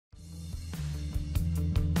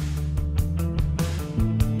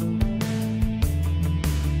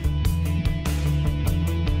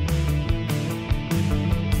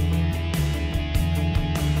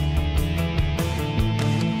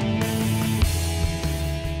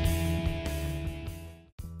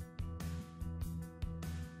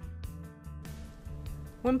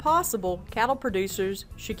When possible, cattle producers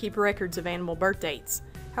should keep records of animal birth dates.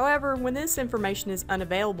 However, when this information is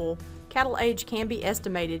unavailable, cattle age can be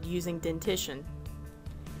estimated using dentition.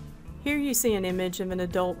 Here you see an image of an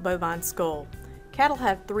adult bovine skull. Cattle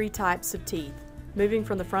have three types of teeth, moving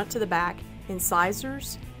from the front to the back: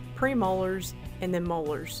 incisors, premolars, and then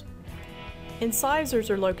molars. Incisors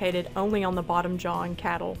are located only on the bottom jaw in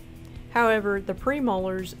cattle. However, the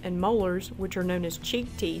premolars and molars, which are known as cheek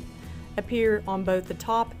teeth, appear on both the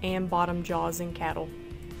top and bottom jaws in cattle.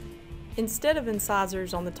 Instead of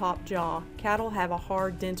incisors on the top jaw, cattle have a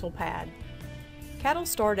hard dental pad. Cattle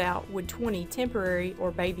start out with 20 temporary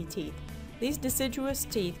or baby teeth. These deciduous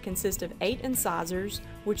teeth consist of 8 incisors,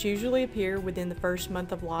 which usually appear within the first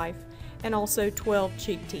month of life, and also 12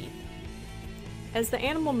 cheek teeth. As the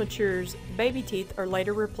animal matures, baby teeth are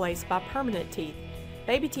later replaced by permanent teeth.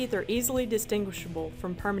 Baby teeth are easily distinguishable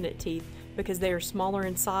from permanent teeth because they are smaller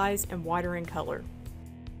in size and whiter in color.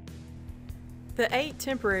 The 8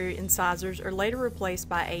 temporary incisors are later replaced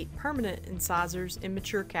by 8 permanent incisors in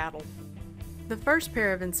mature cattle. The first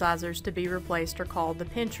pair of incisors to be replaced are called the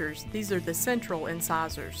pinchers. These are the central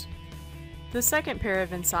incisors. The second pair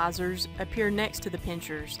of incisors appear next to the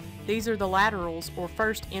pinchers. These are the laterals or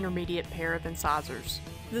first intermediate pair of incisors.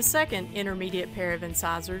 The second intermediate pair of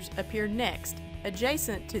incisors appear next,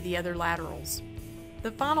 adjacent to the other laterals.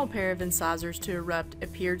 The final pair of incisors to erupt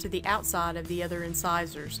appear to the outside of the other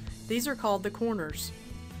incisors. These are called the corners.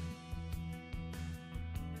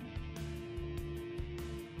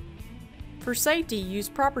 For safety, use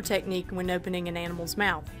proper technique when opening an animal's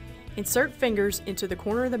mouth. Insert fingers into the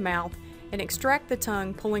corner of the mouth and extract the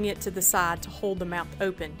tongue, pulling it to the side to hold the mouth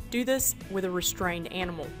open. Do this with a restrained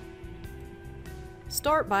animal.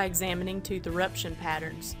 Start by examining tooth eruption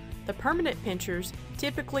patterns. The permanent pinchers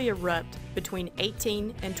typically erupt between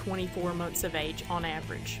 18 and 24 months of age on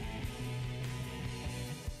average.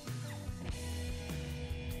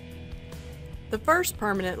 The first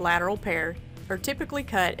permanent lateral pair are typically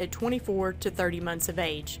cut at 24 to 30 months of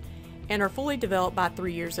age and are fully developed by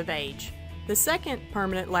 3 years of age. The second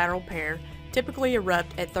permanent lateral pair typically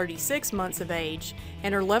erupt at 36 months of age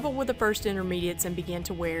and are level with the first intermediates and begin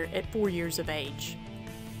to wear at 4 years of age.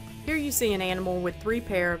 Here you see an animal with 3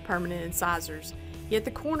 pair of permanent incisors, yet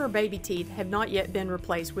the corner baby teeth have not yet been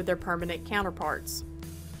replaced with their permanent counterparts.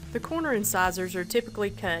 The corner incisors are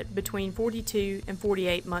typically cut between 42 and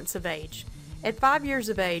 48 months of age. At 5 years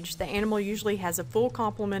of age, the animal usually has a full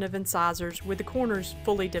complement of incisors with the corners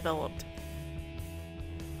fully developed.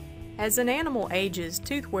 As an animal ages,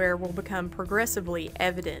 tooth wear will become progressively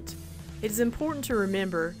evident. It is important to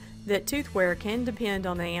remember that tooth wear can depend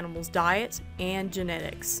on the animal's diet and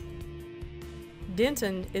genetics.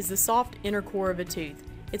 Dentin is the soft inner core of a tooth.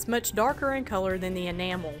 It's much darker in color than the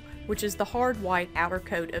enamel, which is the hard white outer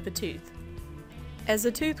coat of a tooth. As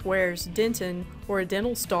a tooth wears, dentin or a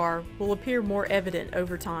dental star will appear more evident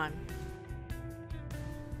over time.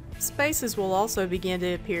 Spaces will also begin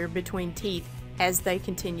to appear between teeth as they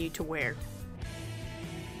continue to wear.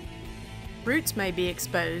 Roots may be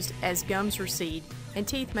exposed as gums recede, and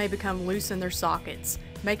teeth may become loose in their sockets,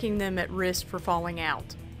 making them at risk for falling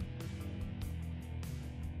out.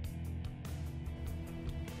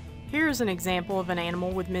 Here is an example of an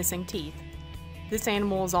animal with missing teeth. This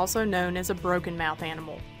animal is also known as a broken mouth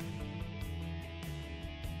animal.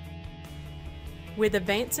 With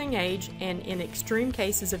advancing age and in extreme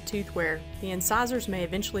cases of tooth wear, the incisors may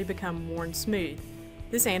eventually become worn smooth.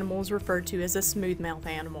 This animal is referred to as a smooth mouth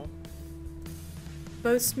animal.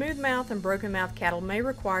 Both smooth mouth and broken mouth cattle may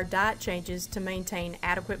require diet changes to maintain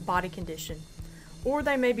adequate body condition, or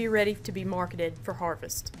they may be ready to be marketed for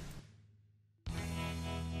harvest.